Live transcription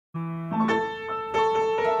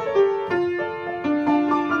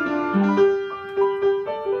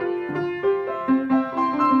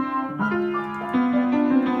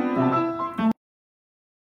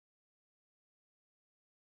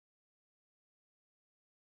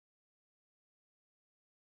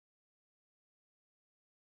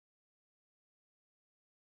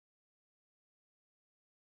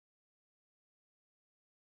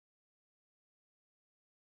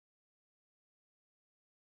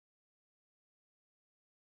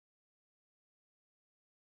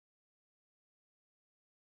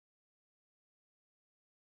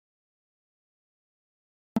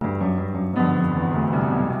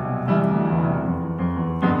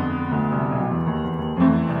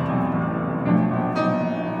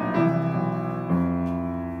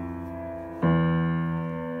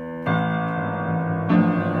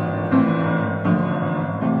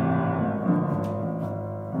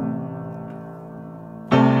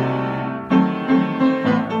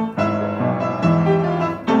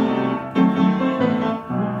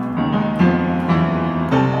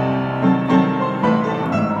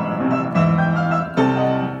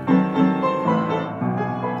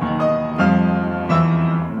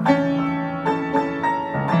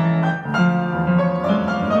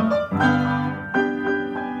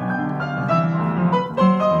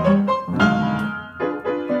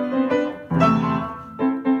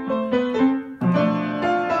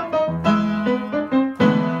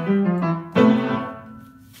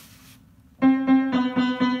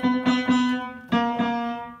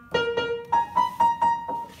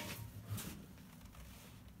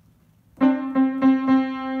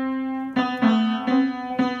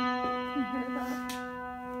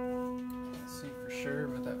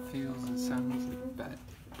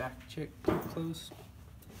check too close.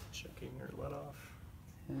 Checking or let off.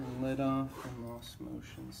 And let off and lost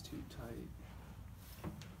motion's too tight.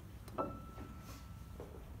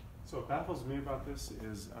 So what baffles me about this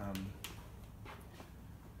is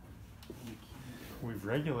we've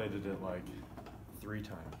regulated it like 3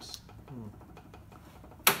 times.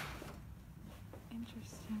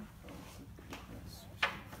 Interesting.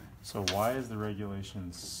 So why is the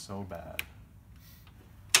regulation so bad?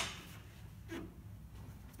 Hit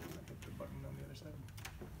the button on the other side.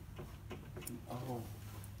 Oh.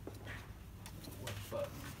 What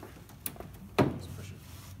button? Just push it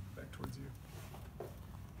back towards you.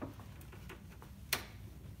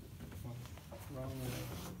 Wrong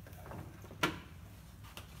way.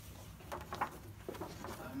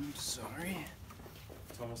 I'm sorry.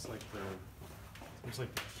 It's almost like the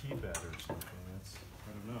key bed or something. It's, I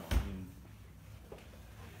don't know. I mean,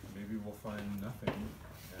 maybe we'll find nothing,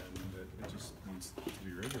 and it just needs to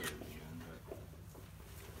be regulated again.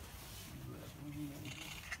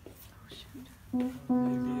 But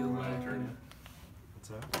Maybe a lantern. what's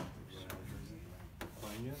that?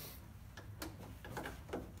 Playing it?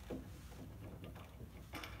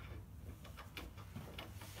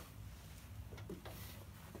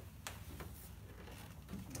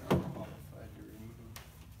 Qualified to remove.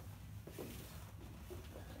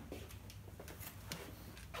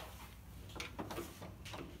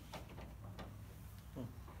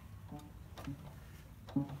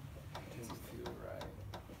 Doesn't feel right.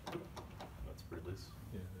 That's pretty loose.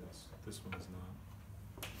 Yeah, it is. This one is not.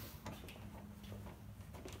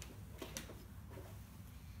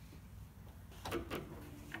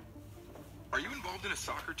 Are you involved in a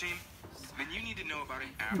soccer team? Then you need to know about an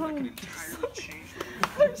app that can entirely change the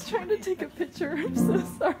way I was trying to take a picture. I'm so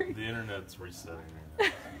sorry. The internet's resetting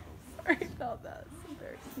right Sorry about that. It's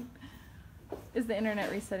embarrassing. Is the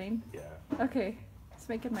internet resetting? now. Yeah. Okay. It's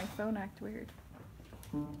making my phone act weird.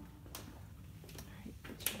 Alright,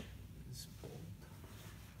 picture. This bolt.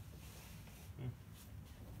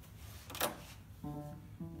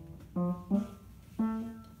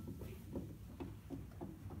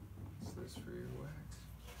 Is this for your wax?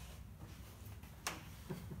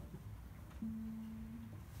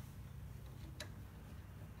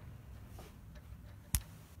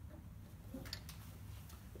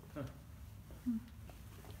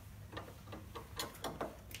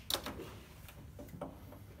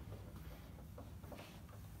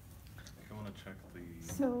 I want to check the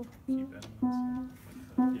So, key bed and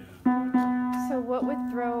yeah. so what would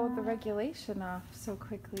throw the regulation off so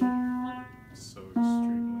quickly? So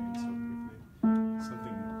extremely and so quickly.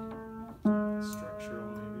 Something structural,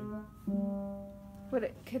 maybe. Would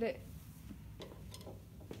it? Could it?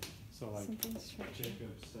 So like Something structural.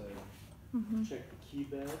 Jacob said, Mm-hmm. check the key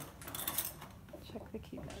bed, Check the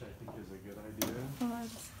key which bed. I think is a good idea. Oh,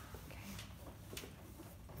 that's okay.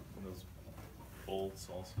 And those bolts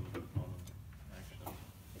also on action.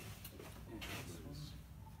 Loose.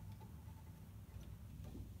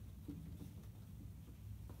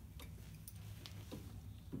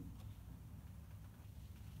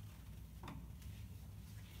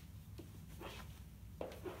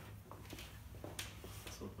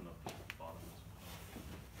 Let's open up the bottom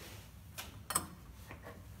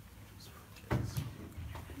as well.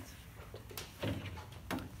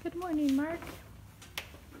 Good morning, Mark.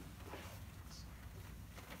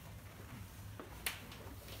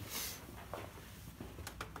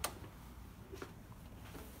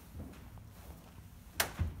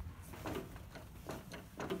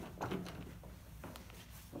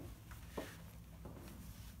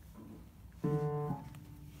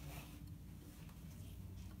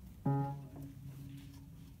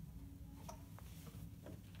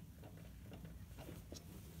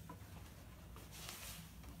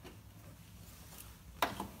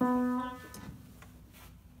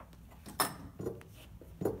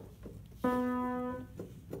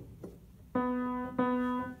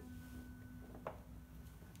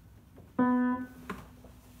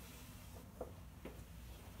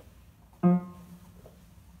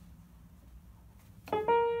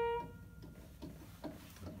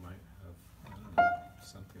 That might have, I don't know,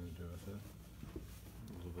 something to do with it.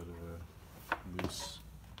 A little bit of a loose.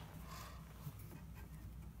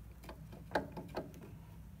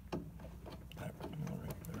 That one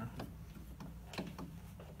right there.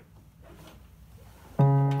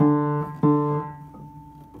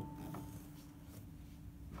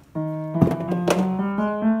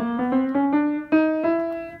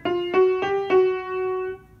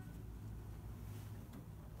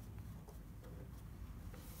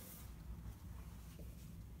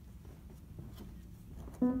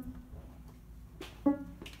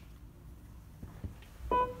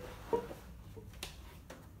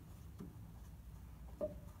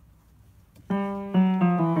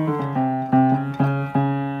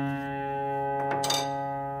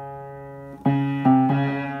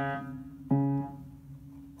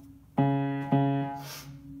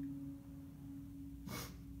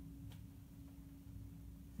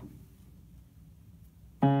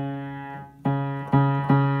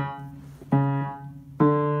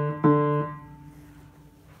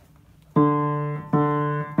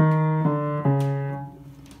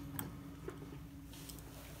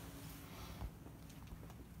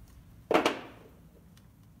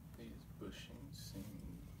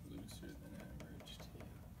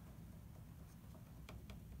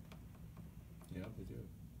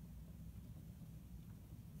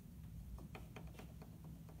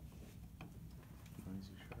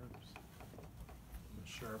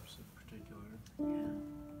 sharps in particular. Yeah.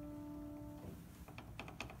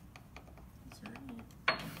 Is there any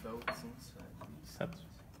belts inside these? That's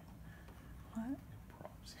What?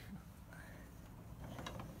 props.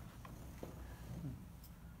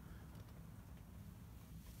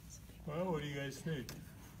 Well, what do you guys think?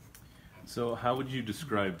 So, how would you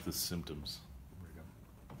describe the symptoms?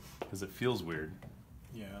 Because it feels weird.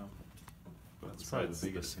 Yeah. But That's probably the besides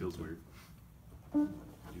biggest that feels symptom. weird.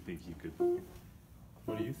 Do you think you could?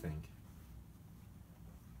 What do you think?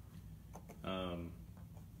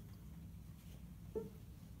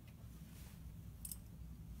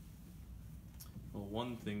 Well,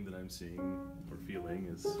 one thing that I'm seeing or feeling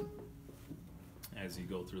is as you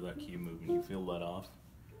go through that key movement, you feel let off,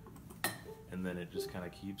 and then it just kind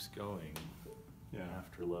of keeps going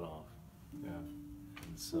after let off. Yeah.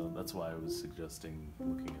 And so that's why I was suggesting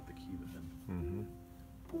looking at the key then. Mm-hmm.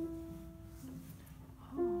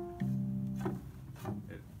 Oh.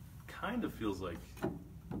 It kind of feels like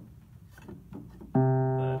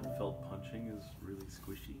that felt punching is really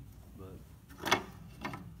squishy, but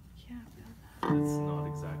Yeah, I feel that. it's not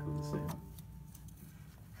exactly the same.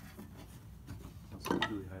 Also,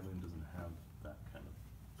 Julie Highland doesn't have that kind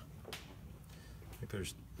of. I think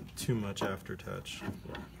there's too much aftertouch. Yeah.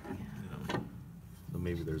 So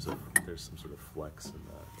maybe there's some sort of flex in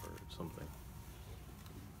that or something.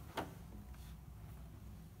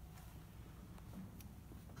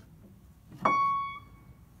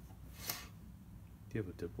 Do you have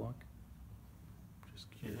a dip lock? Just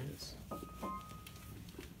curious.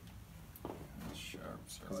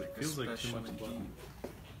 Sharps are Because it like feels like too especially much deep.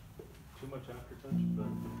 Too much aftertouch, but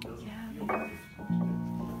it doesn't Yeah, feel they- like it's too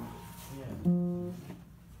much.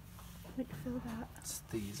 I could feel that, It's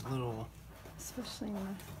these little especially in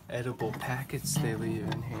the edible packets they leave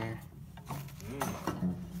in here.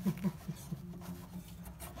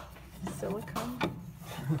 silicone.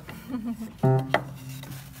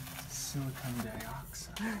 Silicon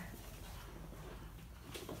dioxide.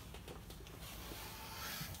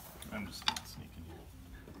 I'm just gonna sneak in here.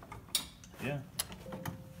 Yeah.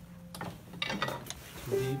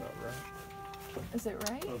 Too deep. Is it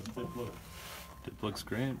right? How's the dip look? Dip looks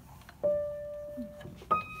great.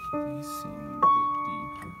 These seem a bit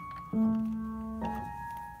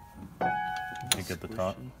deep. Think at the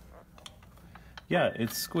top. Yeah,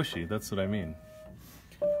 it's squishy. That's what I mean.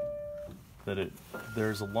 That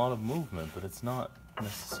there's a lot of movement, but it's not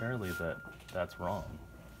necessarily that's wrong.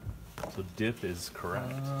 So dip is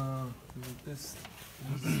correct. These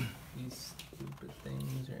stupid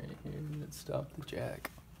things right here that stop the jack.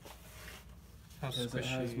 How Because it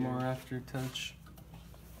has squishy more or- aftertouch.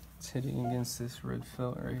 It's hitting against this red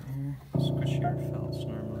felt right here. squishier felts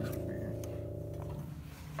normally over here.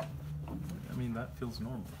 I mean, that feels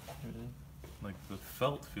normal. Like the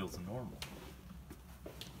felt feels normal.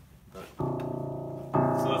 But, so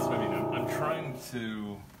that's what I mean. I'm trying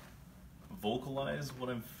to vocalize what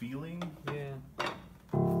I'm feeling. Yeah.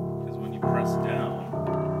 Because when you press down,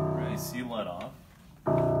 you see let off,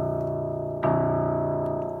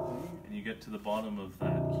 and you get to the bottom of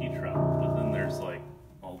that key travel, but then there's like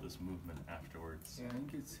all this movement afterwards. Yeah, I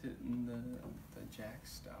think it's hitting the jack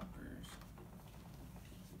stoppers.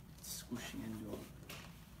 It's squishing into them.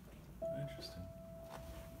 Interesting.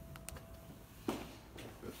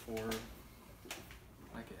 Before,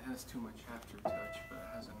 like it has too much aftertouch, but it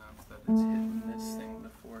has enough that it's hitting this thing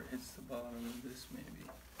before it hits the bottom of this maybe.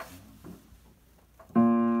 At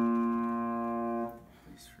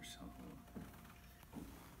least for something.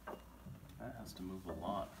 That has to move a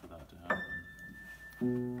lot for that to happen.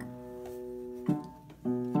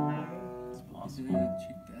 It's possible. Yeah,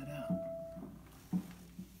 check that out.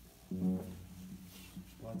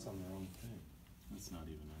 Well, that's on their own thing. It's not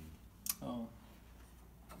even in. Oh.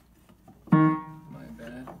 My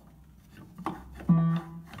bad.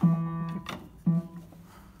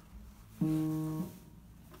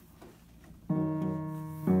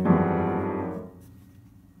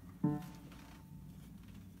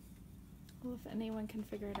 Well, if anyone can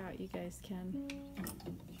figure it out, you guys can.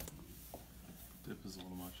 Dip is a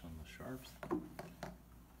little much on the sharps.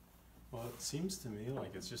 Well, it seems to me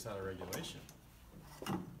like it's just out of regulation.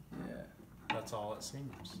 Yeah. That's all it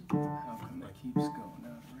seems. How come it keeps going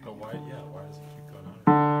out? But why? right? Yeah, why does it keep going on?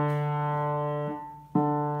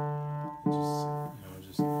 It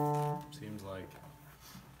just seems like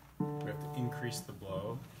we have to increase the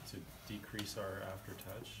blow to decrease our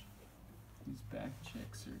aftertouch. These back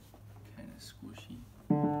checks are kind of squishy.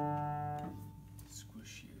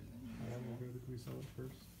 Squishier than usual. we saw it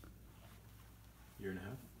first. Year and a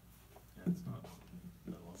half? Yeah, it's not that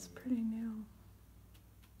long. It's pretty new.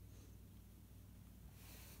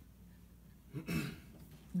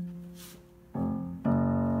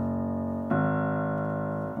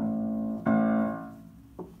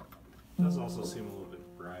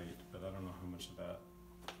 much of that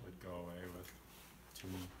would go away with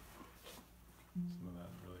tuning some of that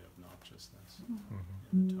really obnoxiousness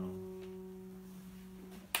in the tone.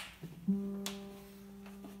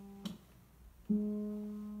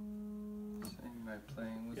 Saying my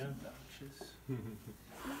playing was Yeah. obnoxious.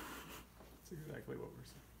 That's exactly what we're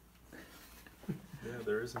saying. Yeah,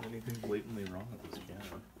 there isn't anything blatantly wrong with this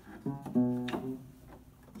piano.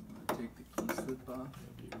 Take the key slip off.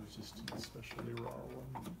 Maybe it was just an especially raw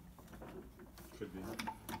one. Could be.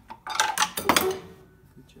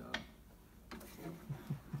 Good job.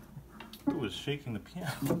 Who was shaking the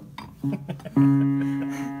piano?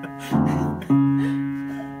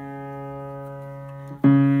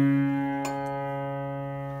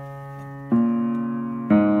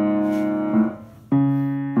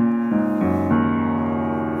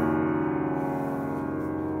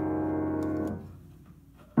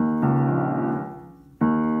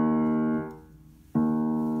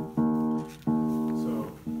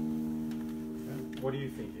 So, what are you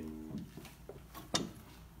thinking?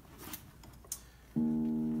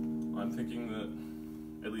 I'm thinking that,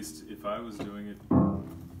 at least if I was doing it,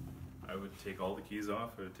 I would take all the keys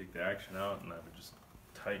off, I would take the action out, and I would just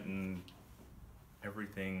tighten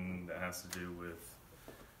everything that has to do with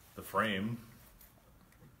the frame,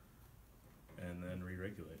 and then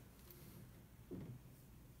re-regulate.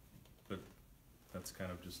 But that's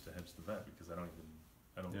kind of just to hedge the bet, because I don't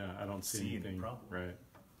Yeah, I don't see any anything. problem. Right.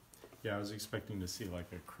 Yeah, I was expecting to see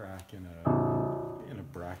like a crack in a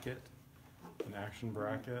bracket, an action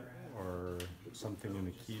bracket, or something in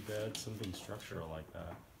the key bed, something structural like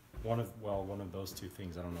that. One of those two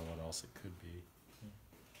things. I don't know what else it could be.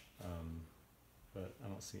 But I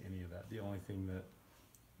don't see any of that. The only thing that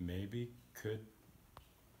maybe could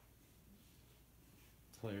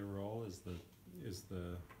play a role is the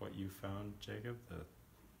what you found, Jacob, the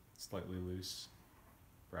slightly loose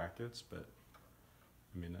brackets, but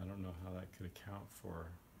I mean, I don't know how that could account for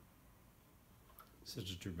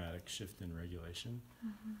such a dramatic shift in regulation.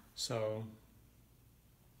 So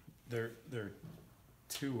there are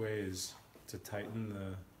two ways to tighten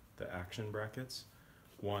the action brackets.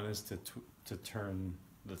 One is to turn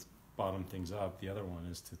the bottom things up. The other one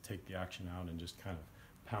is to take the action out and just kind of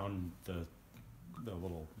pound the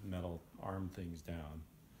little metal arm things down.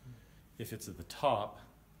 If it's at the top,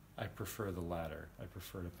 I prefer the latter. I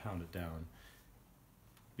prefer to pound it down,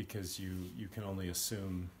 because you can only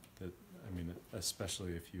assume that, I mean,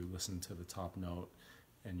 especially if you listen to the top note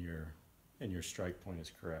and your strike point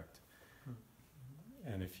is correct.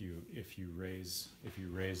 And if you raise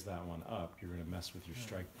that one up, you're going to mess with your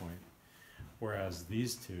strike point. Whereas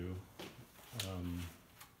these two,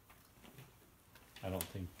 I don't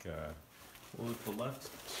think Well, if the left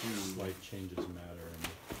two, slight changes matter in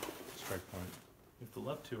strike point. if the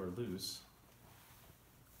left two are loose,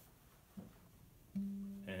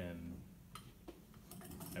 and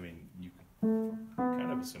I mean, you can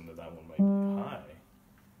kind of assume that one might be high,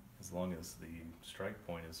 as long as the strike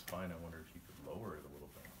point is fine. I wonder if you could lower it a little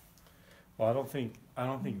bit. Well, I don't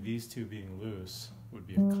think these two being loose would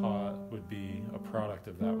be a product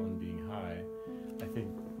of that one being high. I think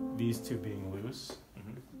these two being loose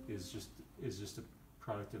is just a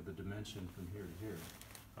product of the dimension from here to here.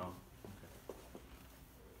 Oh, okay.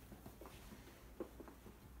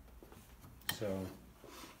 So,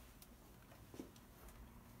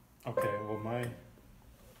 okay, well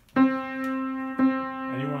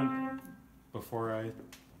anyone, before I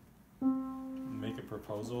make a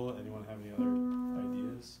proposal, anyone have any other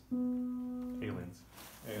ideas? Aliens.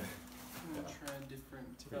 Yeah. I'm gonna try a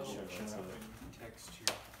different texture.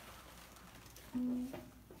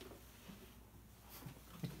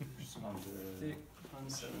 On the Thick on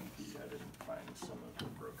 7P, I didn't find some of the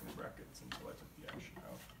broken brackets until I took the action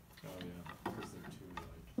out. Oh yeah, because they're too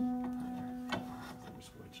they're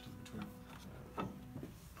switched in between.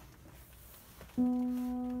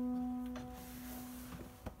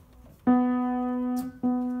 I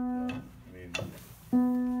mean,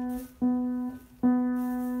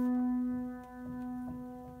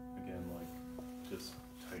 again, like just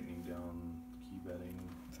tightening down key bedding,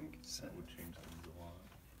 I think it's that would change things a lot.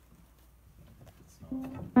 It's not.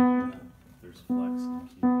 If there's flex in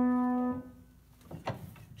key bedding,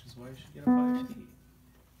 which is why you should get a 5T.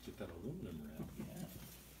 Get that aluminum wrap. Yeah.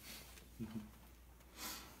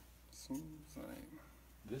 seems like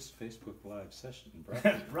This Facebook Live session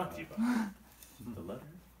Brought to you by the letter.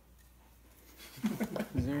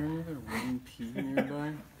 is there another 1P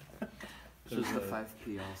nearby? So is the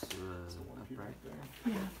 5P also upright?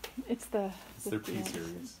 Yeah, it's the. It's their P yeah.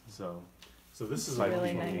 series, so So this is It's a really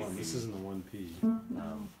 1P1. nice. This isn't the 1P.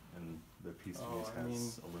 No. and the P series Oh, I has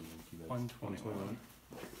mean, aluminum key beds. 121.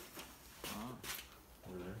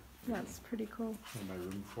 over there. That's pretty cool. In my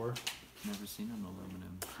room before. Never seen an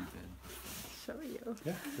aluminum keypad before. Show you.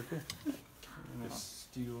 Yeah, they're cool. And it's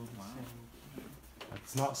steel. Wow.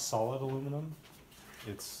 It's not solid aluminum.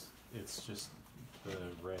 It's just the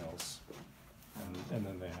rails, and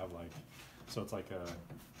then they have like, so it's like a.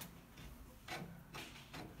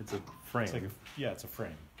 It's a frame. It's like yeah, it's a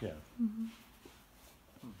frame. Yeah. Mm-hmm.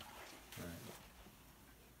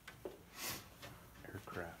 Right.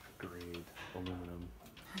 Aircraft grade aluminum.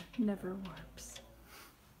 Never warps.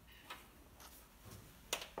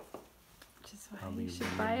 Which is why you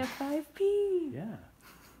should buy a 5P. Yeah.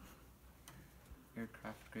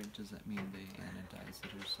 Aircraft grade, does that mean they anodize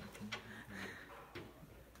it or something?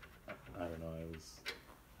 I don't know. I was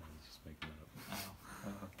just making that up. Oh,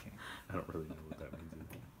 okay. I don't really know what that means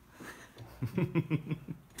either.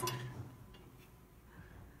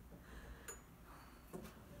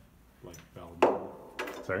 Like bell metal.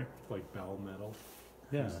 Sorry? Like bell metal.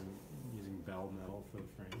 Yeah. Using bell metal for the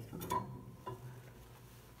frame for the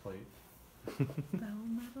plate. Bell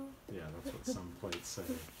metal? Yeah, that's what some plates say.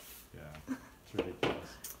 Yeah, it's ridiculous.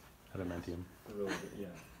 Adamantium. A little bit, yeah.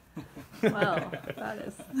 Well, that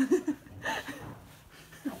is.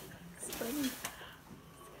 It's funny.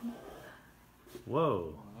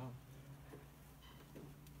 Whoa. Wow.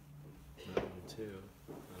 That one too.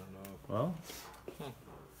 I don't know. Well,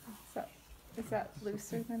 Is that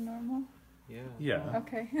looser than normal? Yeah. yeah.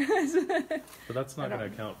 Okay. But that's I not going to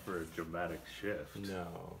don't- account for a dramatic shift. No.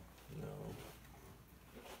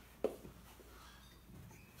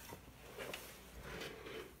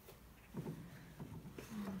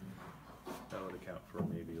 That would account for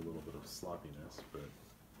maybe a little bit of sloppiness, but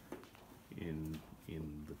in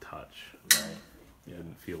the touch, right? It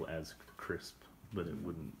didn't feel as crisp, but it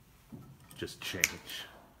wouldn't just change.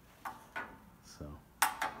 So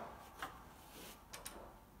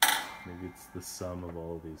maybe it's the sum of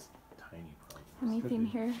all these tiny problems. Anything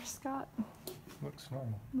here, Scott? Looks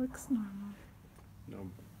normal. Looks normal. No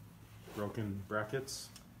broken brackets?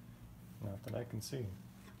 Not that I can see.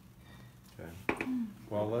 Okay.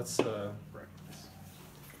 Well, let's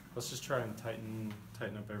just try and tighten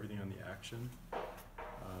up everything on the action.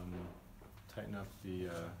 Tighten up the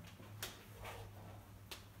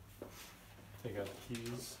take out the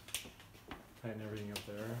keys. Tighten everything up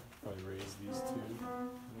there. Probably raise these two a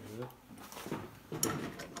little bit.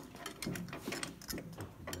 Take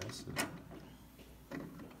this and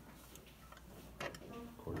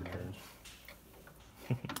Quarter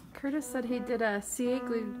inch. Curtis said he did a CA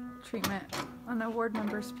glue treatment on a ward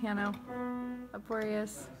member's piano up where he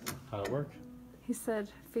is. how'd it work? He said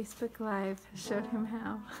Facebook Live showed him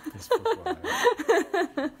how. Facebook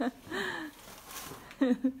Live.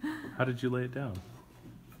 How did you lay it down?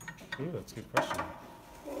 Ooh, that's a good question.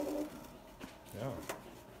 Yeah.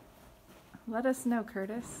 Let us know,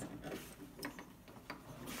 Curtis.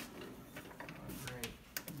 Great.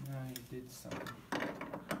 Now you did something.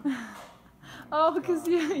 Oh, because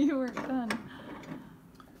you weren't done.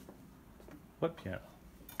 What piano?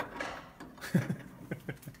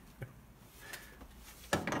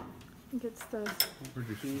 Gets the Where'd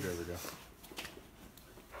your screwdriver go?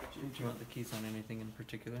 Did you want the keys on anything in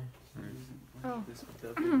particular? Or oh. This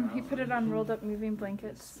double He put it on rolled up moving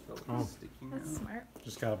blankets. Oh. Sticking That's out. smart.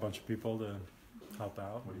 Just got a bunch of people to help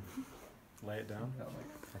out. Lay it down. Got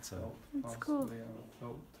like That's a. felt, That's cool. possibly out of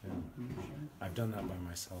felt Yeah. machine. I've done that by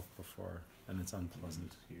myself before, and it's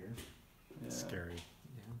unpleasant. Here. Yeah. It's scary.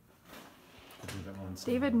 yeah. I did that once.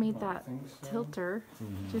 David made Don't that think so. tilter.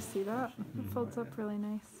 Mhm. Did you see that? It Mhm. folds up really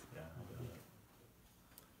nice. Yeah.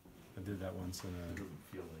 I did that once in It doesn't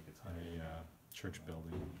feel like it's a church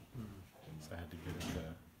building, Mm. so I had to get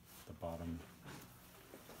at the bottom.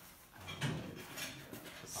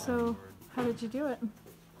 So, how did you do it?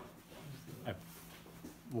 I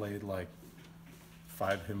laid like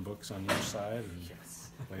 5 hymn books on each side and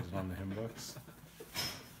laid it on the hymn books.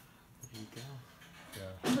 There you go.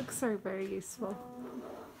 Yeah. Books are very useful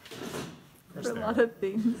Of course for a they lot are. of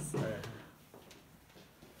things. Right.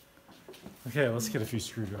 Okay, let's get a few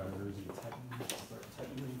screwdrivers and start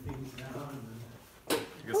tightening things down. And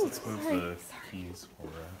I guess Oh, let's move sorry, the sorry. keys for.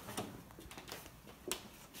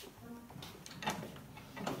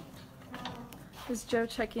 Is Joe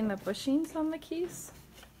checking the bushings on the keys?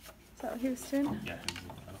 Is that what he was doing? Yeah.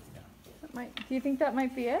 That might. Do you think that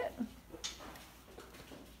might be it?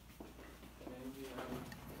 Maybe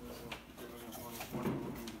there was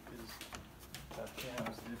one because that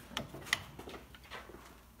piano's different.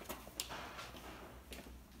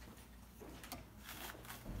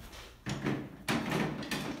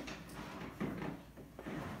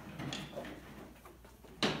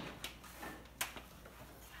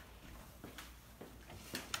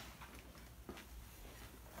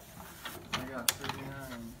 got 39.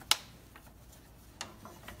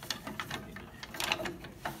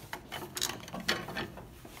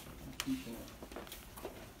 I'm keeping it.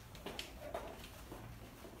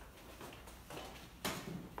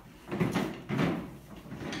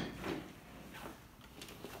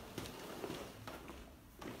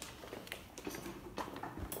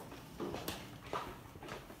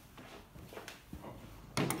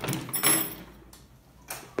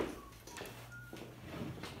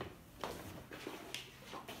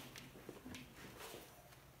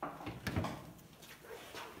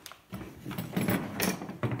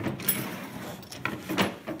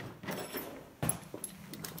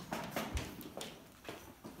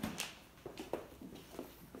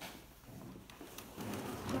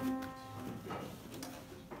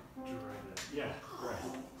 Yeah, right.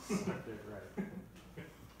 Sucked it right.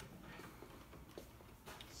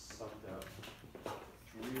 Sucked out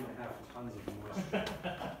 3.5 tons of moisture.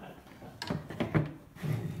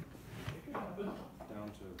 Down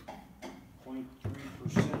to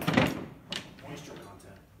 0.3% moisture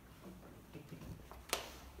content.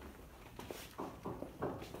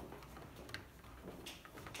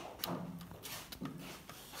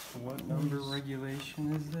 What number regulation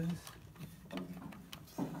is this?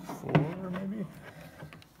 4 maybe?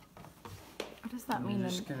 What does that We're mean?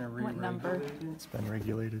 just gonna What number? re-regulate it? It's been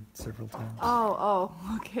regulated several times. Oh,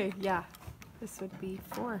 okay, yeah. This would be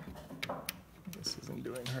 4. This isn't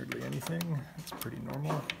doing hardly anything. It's pretty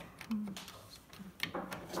normal.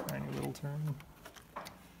 Tiny little turn.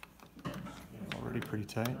 Already pretty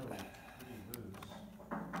tight.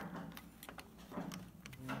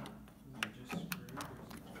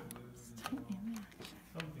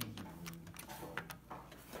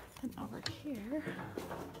 And over here.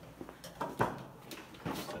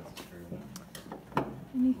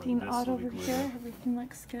 Anything Like this odd will be over glued here? up. Everything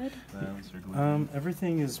looks good. That's your glue.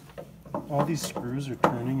 Everything is, all these screws are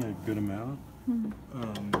turning a good amount.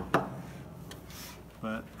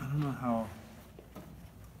 But I don't know how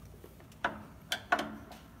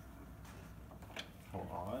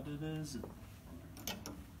odd it is.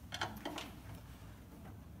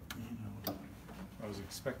 You know, I was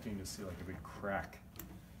expecting to see like a big crack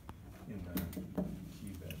in the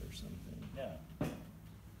key bed or something. Yeah.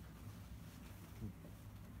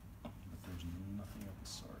 But there's nothing of the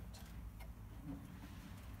sort.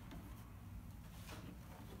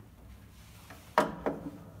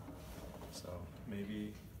 So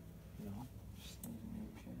maybe, you know, Just need a new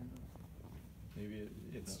piano. maybe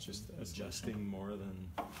it's just adjusting more than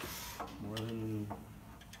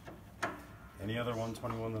any other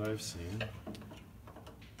 121 that I've seen.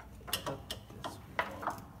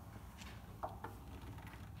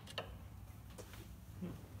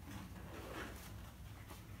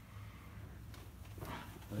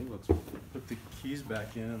 I think let's put the keys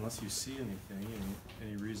back in unless you see anything,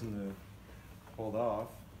 any reason to hold off.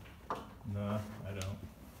 No, I don't.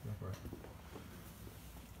 Go for it.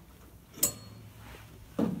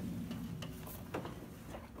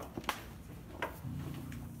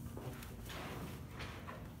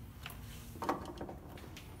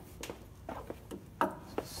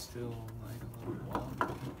 Still like a little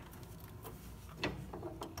wonky.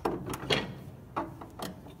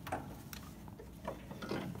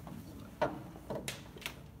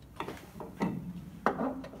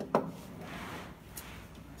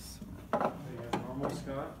 Normal,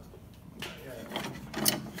 Scott?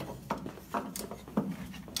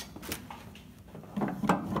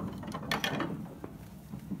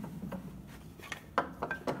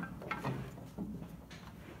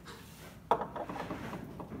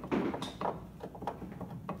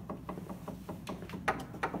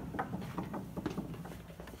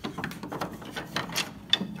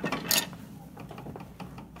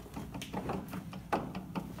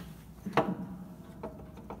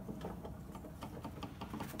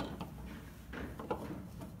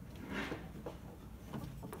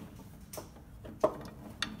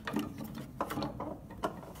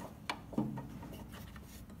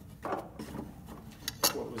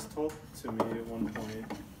 What was told to me at one point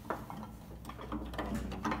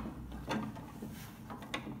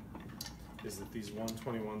is that these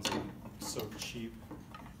 121s are so cheap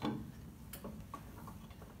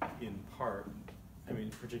in part, I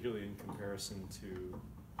mean particularly in comparison to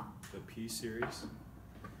the P series,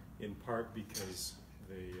 in part because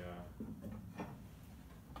they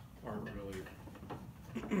aren't really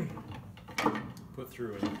put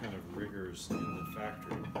through any kind of rigors in the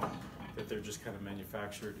factory, that they're just kind of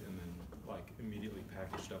manufactured and then like immediately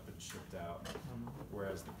packaged up and shipped out.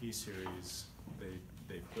 Whereas the P series,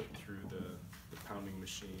 they put through the pounding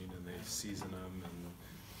machine and they season them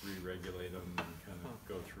and re-regulate them and kind of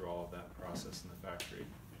go through all of that process in the factory.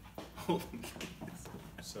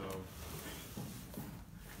 So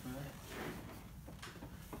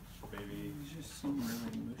maybe These just seem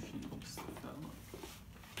really mushy, just the felt.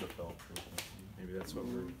 The felt treatment. maybe that's what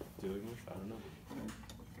we're dealing with. I don't know.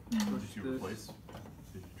 Push Did you this. replace?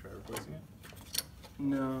 Did you try replacing it?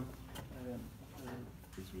 No, I didn't.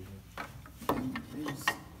 Because we It was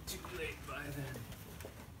too late by then.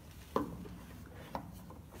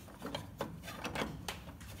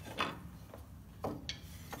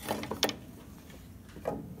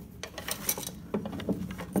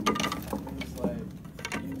 It was like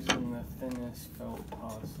using the thinnest felt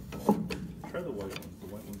possible. try the white one. The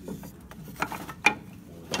white one's easy.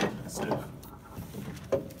 Stiff.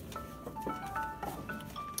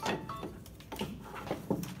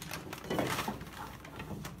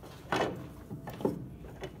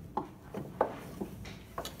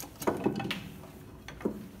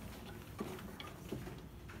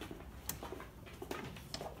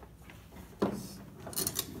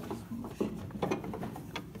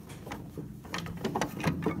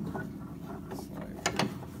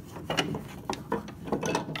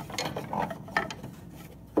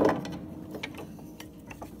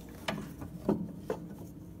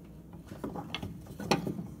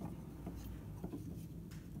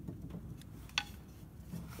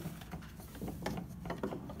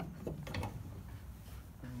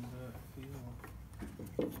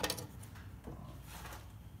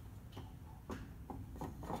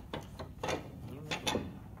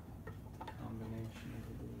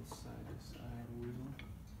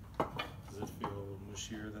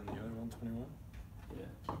 Mushier than the other 121? Yeah.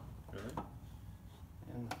 Really?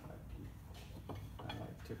 And the 5P. I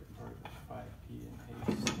like took apart the 5P and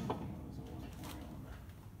haste thinking it was a 121.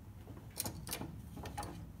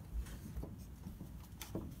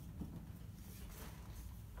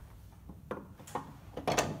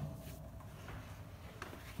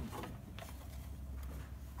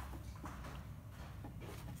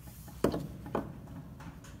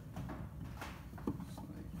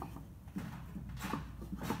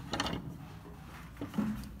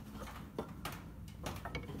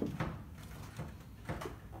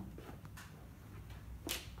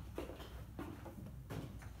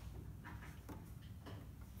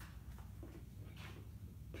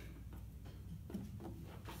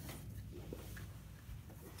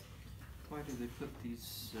 Why do they put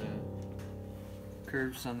these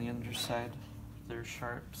curves on the underside? They're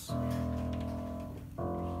sharps.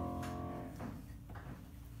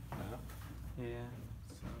 Yeah.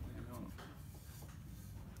 So they don't.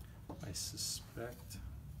 I suspect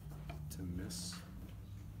to miss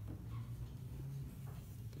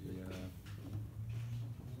the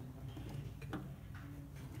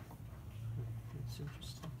That's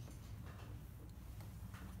interesting.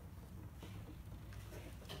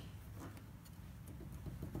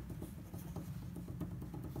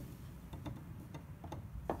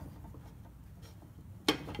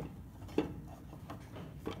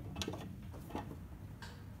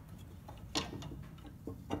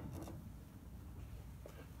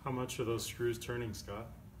 How much are those screws turning, Scott?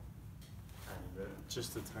 Tiny bit.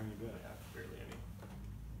 Just a tiny bit. Yeah, barely any.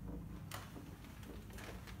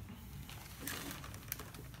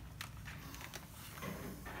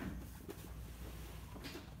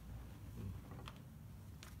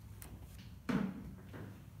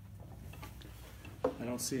 I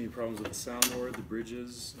don't see any problems with the soundboard, the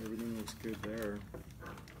bridges, everything looks good there.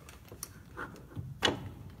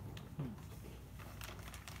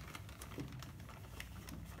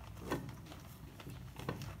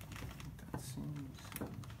 That seems. They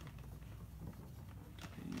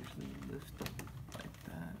usually lift it like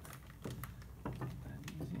that. That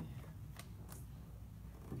easy.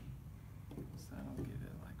 So that'll give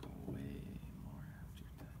it like way more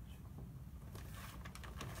aftertouch.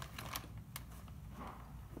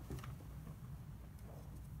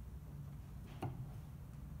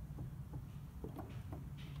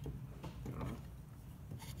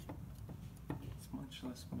 It's much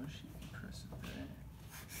less mushy if you press it there.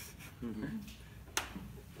 It's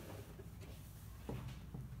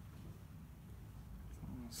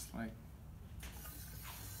almost like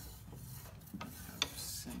the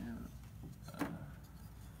center,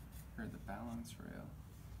 or the balance rail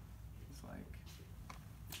is like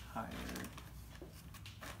higher,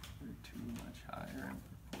 or too much higher in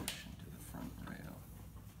proportion to the front rail,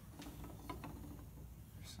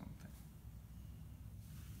 or something.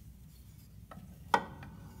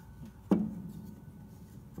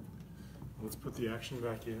 Let's put the action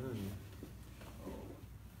back in and Oh,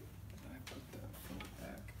 I put that foot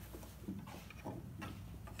back.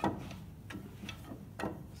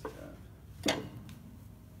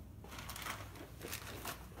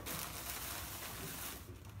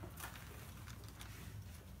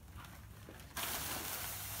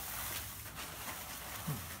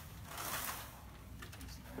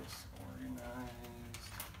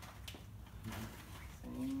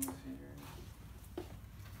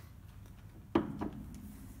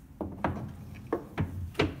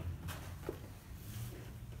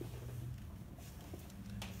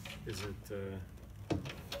 Is it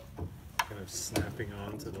kind of snapping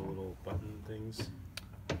on to the little button things?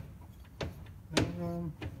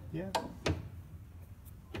 Yeah.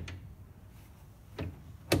 I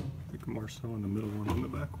think more so in the middle one than the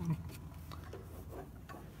back one.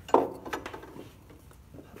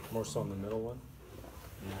 More so on the middle one?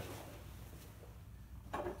 Yeah.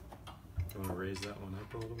 Do you want to raise that one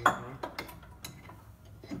up a little bit more?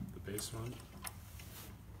 The base one?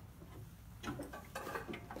 Or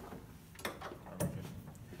we could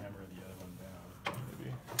hammer the other one down, maybe.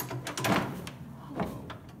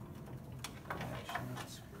 Actually, not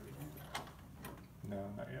screwed in. No,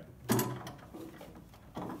 not yet.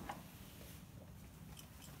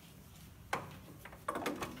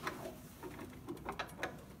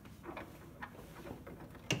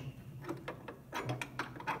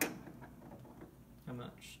 How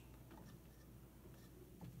much?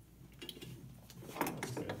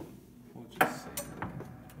 That's good. We'll just say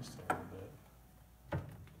Just a little bit.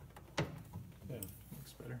 Yeah,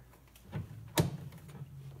 looks better.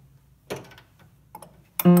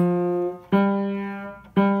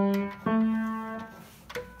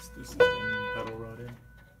 Is this the same pedal rod in?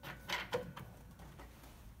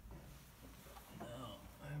 no.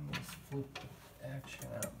 I almost flipped action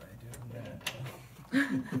out by doing that.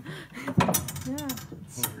 Yeah.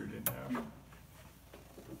 Screwed it now.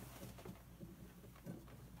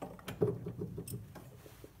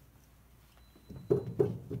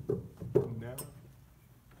 No.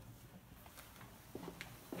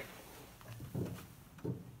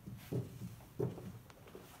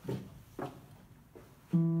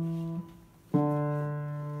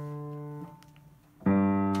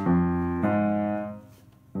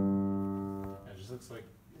 It just looks like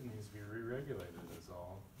it needs to be re-regulated is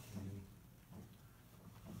all.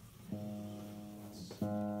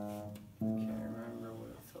 Can't remember what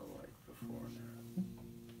it felt like before now.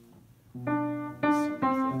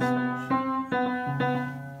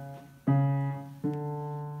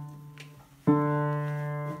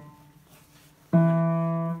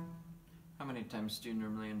 How many times do you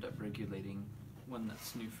normally end up regulating one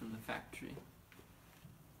that's new from the factory?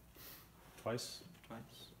 Twice?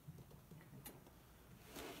 Twice.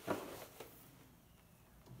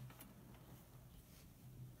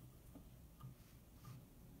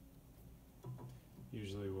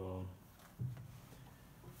 Usually we'll.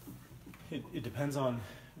 It depends on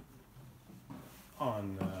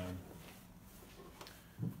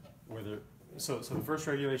whether so the first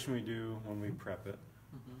regulation we do when we prep it,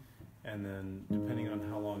 Mm-hmm. and then depending on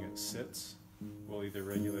how long it sits, we'll either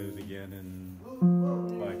regulate it again in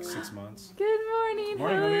like 6 months. Good morning,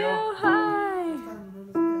 Morning, Julio. Julio. Hi.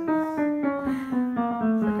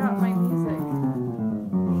 Forgot my music.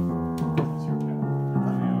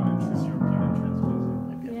 Is your entrance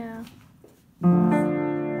music? Yeah.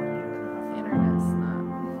 Internet's not.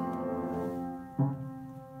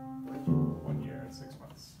 1 year and 6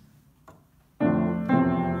 months.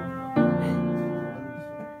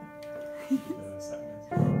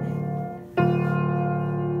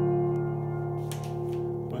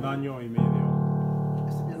 Un año y medio.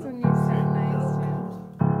 So new so nice too.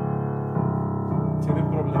 Tiene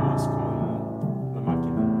problemas con la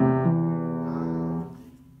máquina.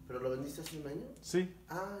 ¿Pero lo vendiste hace un año? Sí.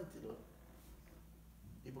 Ah, entiendo.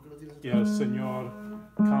 ¿Y por qué lo tienes? Y el señor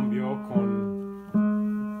cambió con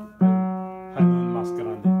el jalón más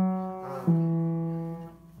grande. Ah, ok.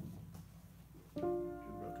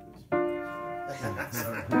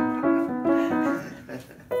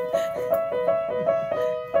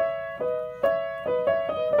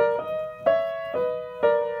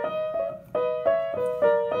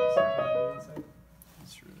 Yo creo que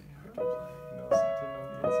It's really hard to play. No scented on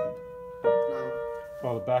the inside. No,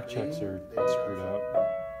 Well, the back checks are screwed up.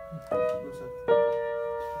 no sé.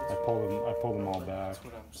 I pulled them all back. That's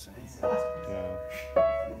what I'm saying. Yeah.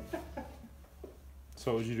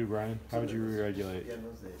 So what would you do, Brian? How would you re-regulate? Ya no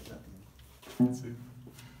sé, latín. Let's see.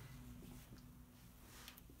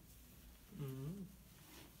 Mm-hmm.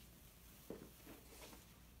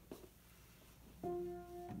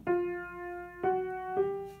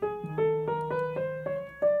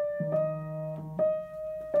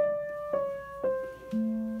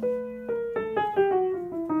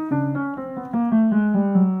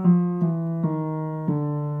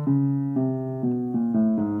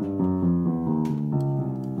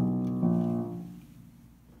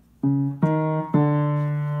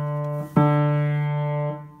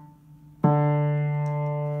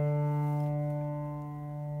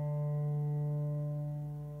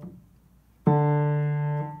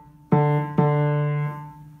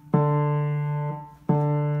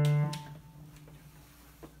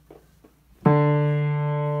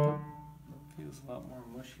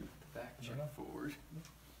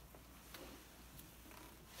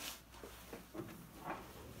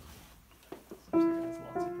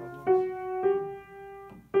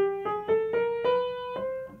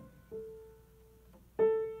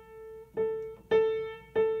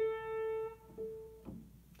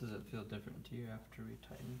 different to you after we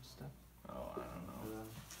tighten stuff? Oh, I don't know.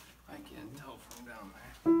 I can't tell from down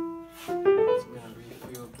there. It's Gonna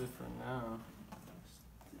feel different now.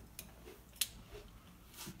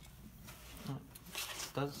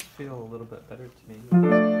 It does feel a little bit better to me.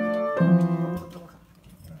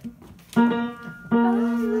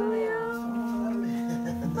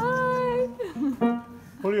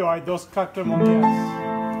 Julio, hay dos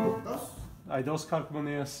calcamonías. ¿Dos? Hay dos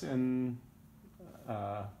calcamonías en...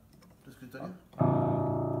 ¿Tu escritorio?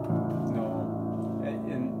 no,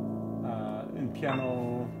 en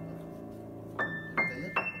piano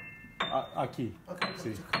 ¿Taller? aquí. Ok, Sí.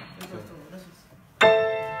 Eso es todo, gracias.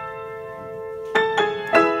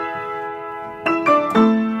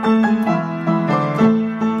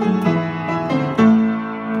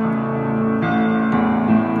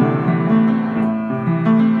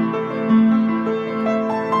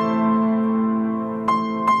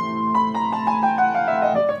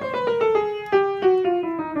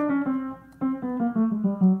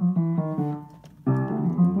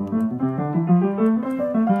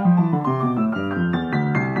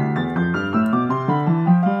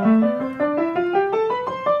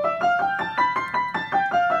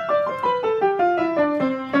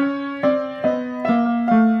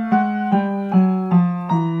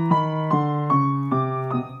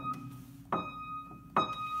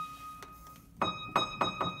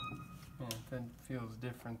 Yeah, that feels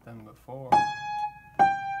different than before.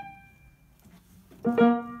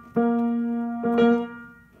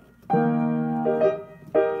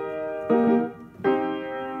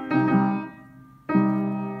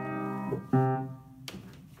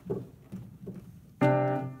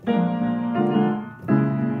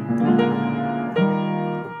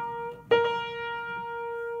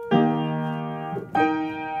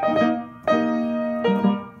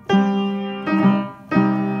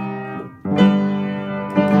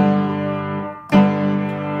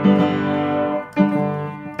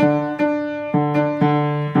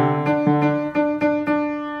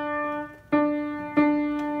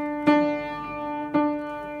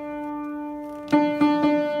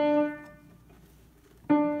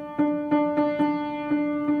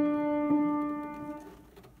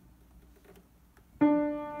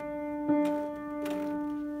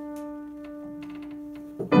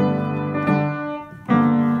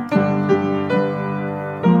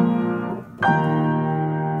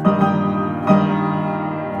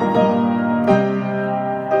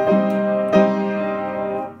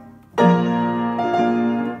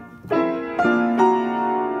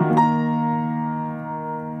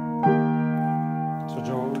 So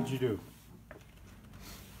Joe, what would you do?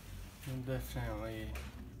 I'll definitely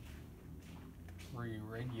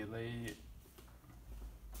re-regulate.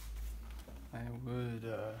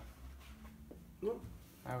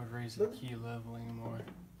 I would raise the key leveling more.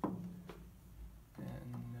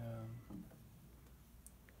 And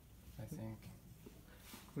I think,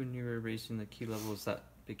 When you were raising the key level, is that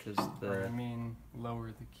because or I the... mean, lower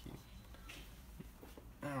the key.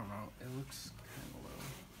 I don't know, it looks kind of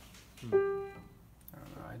low. I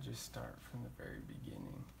don't know, I just start from the very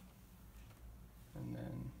beginning and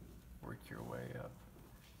then work your way up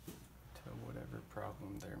to whatever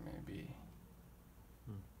problem there may be.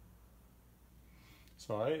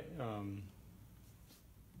 So I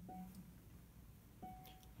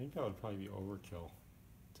think that would probably be overkill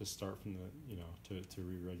to start from the, to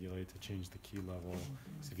re-regulate, to change the key level.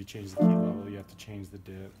 Because if you change the key level, you have to change the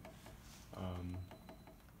dip.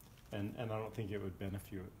 And I don't think it would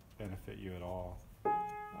benefit you at all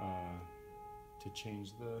to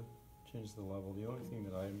change the level. The only thing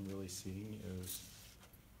that I'm really seeing is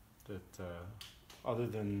that other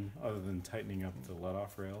than tightening up the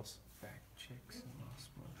let-off rails, Back checks and lost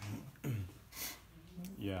motion.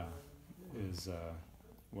 yeah, is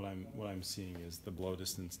what I'm seeing is the blow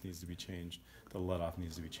distance needs to be changed, the let-off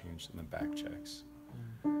needs to be changed, and the back checks.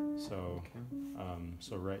 So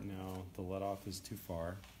so right now the let-off is too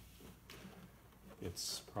far.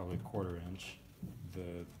 It's probably 1/4 inch.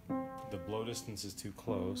 The blow distance is too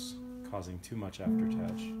close, causing too much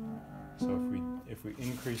aftertouch. So if we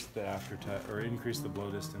increase the aftertouch or increase the blow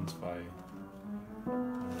distance by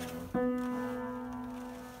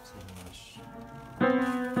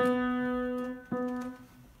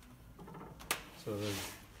so there's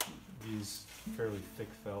these fairly thick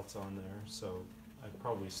felts on there, so I'd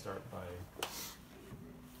probably start by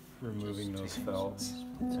removing those felts,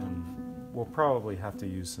 and we'll probably have to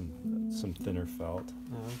use some thinner felt.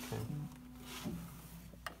 okay.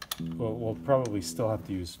 Well, we'll probably still have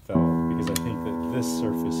to use felt because I think that this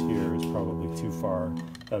surface here is probably too far.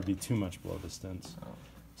 That would be too much blow distance.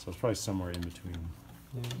 So it's probably somewhere in between.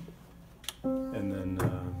 Yeah. And then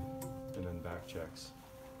and then back checks.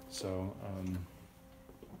 So,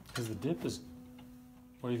 because the dip is,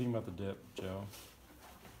 what do you think about the dip, Joe?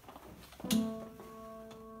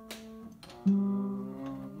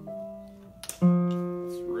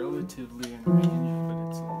 It's relatively in range, but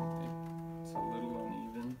it's a little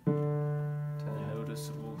uneven to a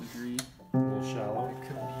noticeable degree. A little shallow. It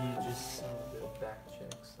could be just some of the back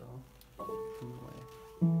checks, though. Anyway.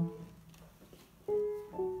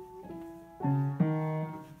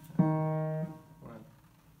 When I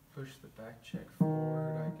push the back check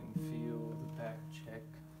forward, I can feel the back check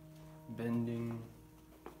bending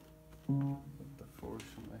with the force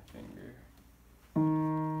of my finger.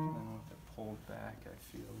 And then with it pulled back, I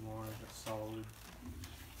feel more of a solid,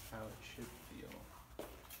 how it should feel.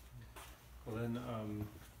 Well then,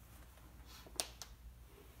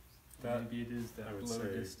 Maybe it is that I would low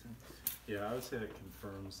say- distance. yeah, I would say that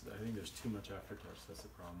confirms. I think there's too much aftertouch. That's the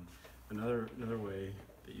problem. Another way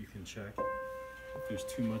that you can check if there's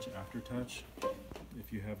too much aftertouch,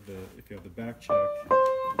 if you have the back check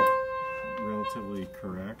relatively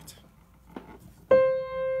correct,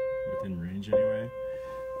 within range anyway,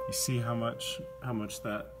 you see how much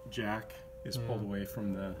that jack is pulled away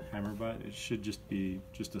from the hammer butt. It should just be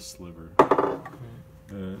just a sliver.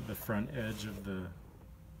 The front edge of the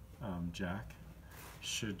jack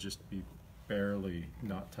should just be barely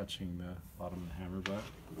not touching the bottom of the hammer butt.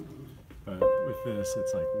 But with this,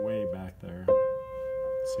 it's like way back there.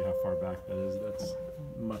 See how far back that is? That's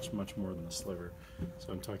much more than a sliver.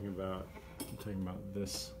 So I'm talking about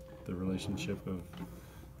this, the relationship of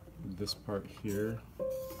this part here.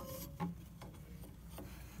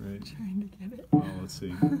 Right. Trying to get it. Well, let's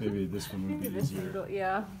see. Maybe this one would Maybe be this easier. angle,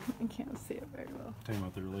 yeah. I can't see it very well. Talking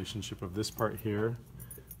about the relationship of this part here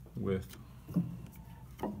with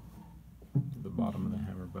the bottom of the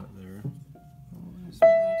hammer butt there.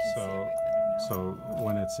 So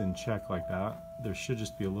when it's in check like that, there should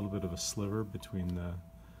just be a little bit of a sliver between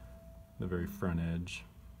the very front edge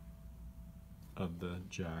of the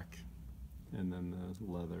jack and then the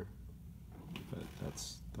leather. But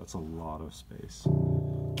that's a lot of space.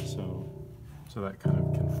 So that kind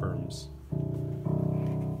of confirms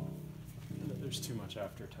that there's too much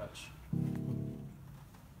aftertouch.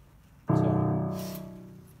 So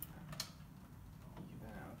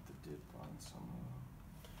Even out the dip on some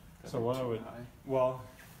of them. So what I Too would, high. well,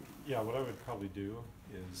 yeah, what I would probably do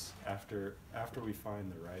is after we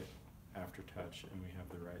find the right aftertouch and we have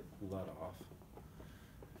the right let off,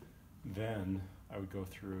 then I would go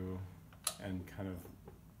through and kind of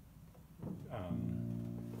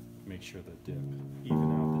make sure the dip,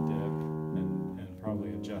 even out the dip, and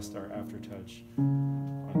probably adjust our aftertouch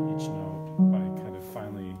on each note by kind of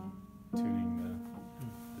finely tuning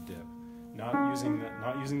the dip, not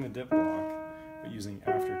using the dip block, but using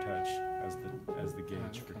aftertouch as the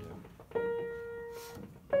gauge for dip.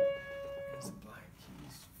 Because the black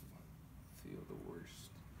keys feel the worst.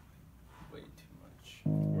 Way too much.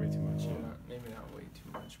 Way too much, Well, yeah. maybe not way too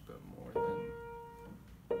much, but more than.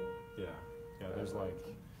 Yeah. There's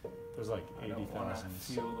like I don't want to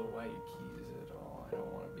 80,000. feel the white keys at all. I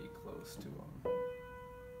don't want to be close to them.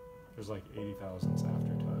 There's like 80,000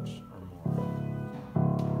 aftertouch or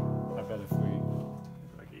more. I bet if we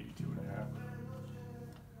like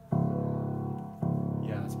 82.5.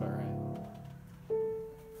 Yeah, that's about right.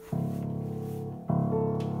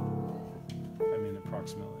 I mean,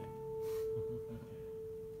 approximately.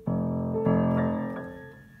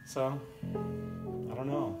 So, I don't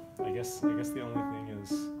know. I guess the only thing is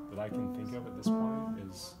that I can think of at this point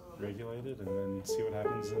is regulate it and then see what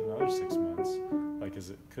happens in another 6 months. Like,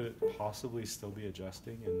 could it possibly still be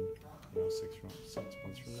adjusting in 6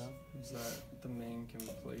 months from now? Is that the main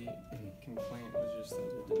complaint? Complaint was just that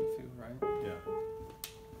it didn't feel right. Yeah.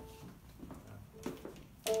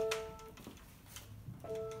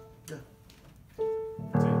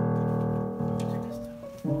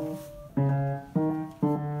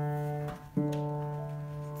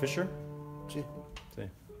 Fisher? Sí. Sí.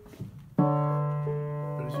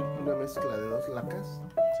 Pero es una mezcla de dos lacas,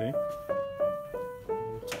 Sí.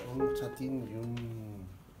 un satín y un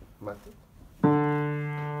mate.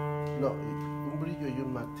 No, un brillo y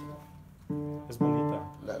un mate. Es bonita.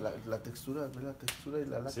 La textura, ¿ves la textura y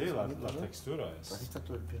la laca? Sí, está la bien, ¿no? textura Así es. está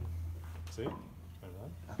todo el piano. Sí, ¿verdad?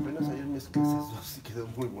 Apenas ayer mezclé esas dos y quedó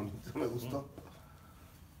muy bonito, me gustó.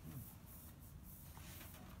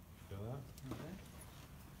 ¿Verdad?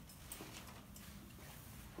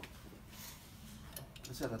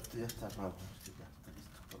 Ese rato ya está armado, así que ya está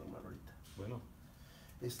listo para armar ahorita. Bueno.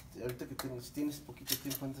 Ahorita que si tienes poquito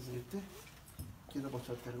tiempo antes de irte, quiero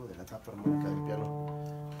mostrarte algo de la tapa armónica del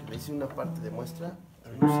piano. Le hice una parte de muestra,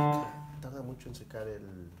 pero no seca, tarda mucho en secar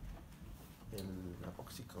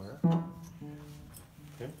tóxico, ¿verdad?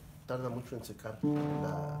 Okay. Tarda mucho en secar.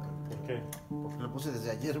 Okay. Porque le puse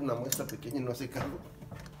desde ayer una muestra pequeña y no ha secado.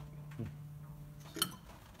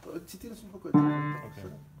 Pero si tienes un poco de tiempo.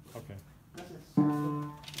 Okay. Okay.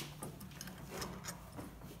 Gracias.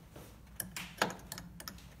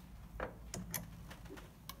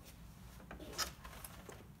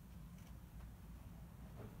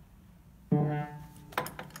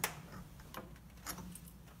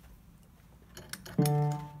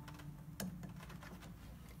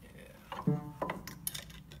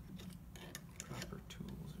 Proper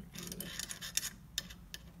tools are good.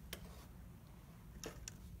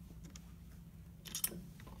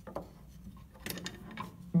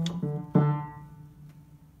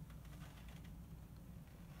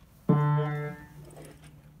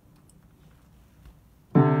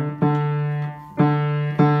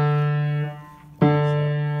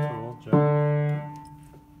 Cool, Joe.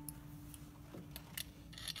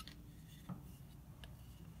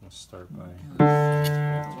 Let's start by.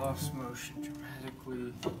 Lost motion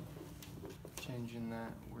dramatically. Changing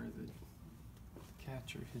that where the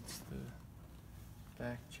catcher hits the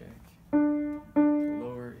back check. The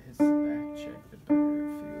lower it hits the back check, the better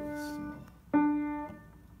it feels to me.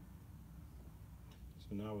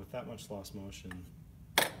 So now with that much lost motion,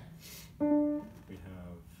 we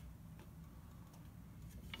have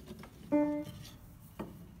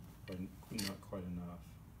not quite enough.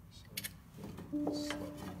 So maybe slightly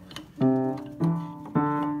more.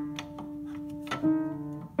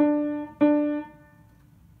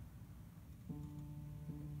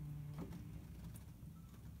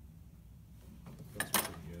 That's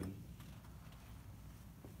pretty good.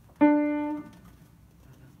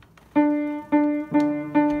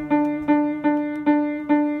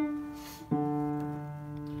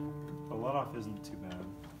 The let off isn't too bad.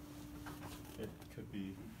 It could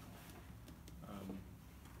be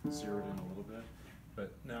zeroed in a little bit,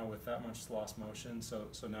 but now with that much lost motion, so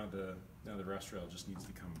now the rest rail just needs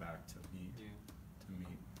to come back to meet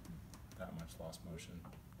that much lost motion.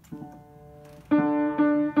 Okay.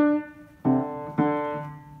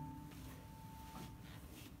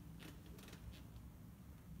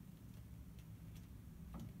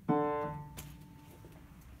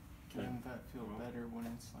 Doesn't that feel better when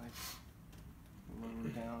it's like lower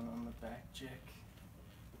down on the back check?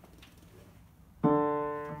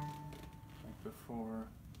 Like before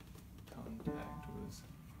contact was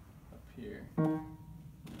up here. Now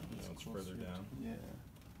it's further down. Yeah.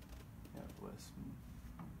 Yeah, less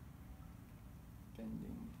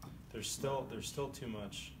bending. There's still too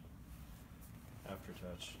much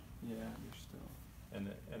aftertouch, Yeah, you're still.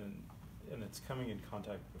 and it's coming in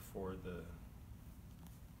contact before the.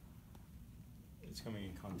 It's coming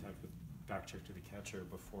in contact with back check to the catcher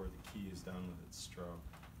before the key is done with its stroke.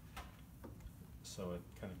 So it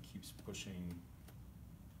kind of keeps pushing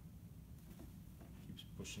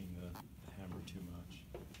the hammer too much.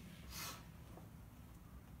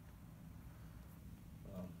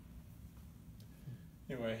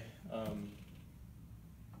 Anyway,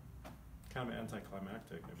 kind of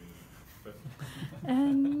anticlimactic, I mean, but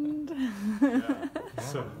And yeah.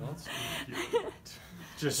 So Let's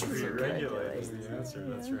just Just re-regulate is regulate. the answer.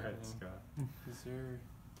 That's Yeah. right, Scott. Is there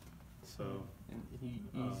So an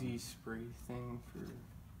easy spray thing for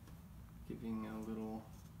giving a little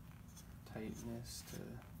tightness to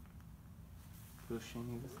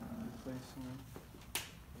bushings and replacing them?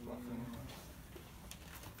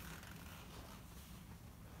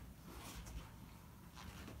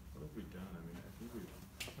 what have we done? I mean, I think we've.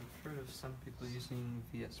 I've heard of some people using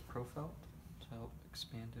VS Profelt to help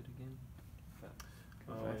expand it again. But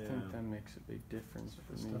 'Cause Oh, I yeah. think that makes a big difference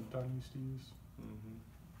for the me. stuff Don used to use. Mm-hmm.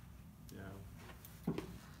 Yeah.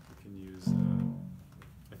 You can use.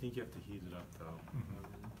 I think you have to heat it up though.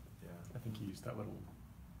 Yeah. I think he used that little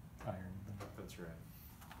iron thing. That's right.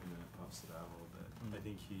 And then it puffs it out a little bit. I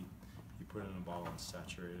think he put it in a bottle and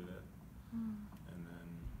saturated it, and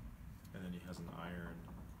then he has an iron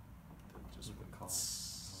that just With a caul.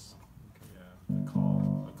 Yeah, a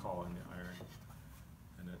caul in the iron,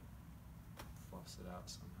 and it fluffs it out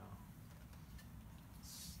somehow.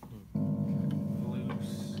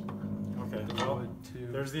 Loose. Okay, The well, wood too.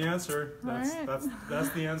 there's the answer. Alright. That's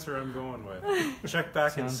the answer I'm going with. Check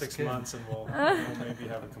back in Sounds 6 good. months and we'll maybe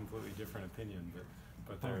have a completely different opinion,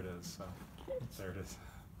 but there it is. So there it is.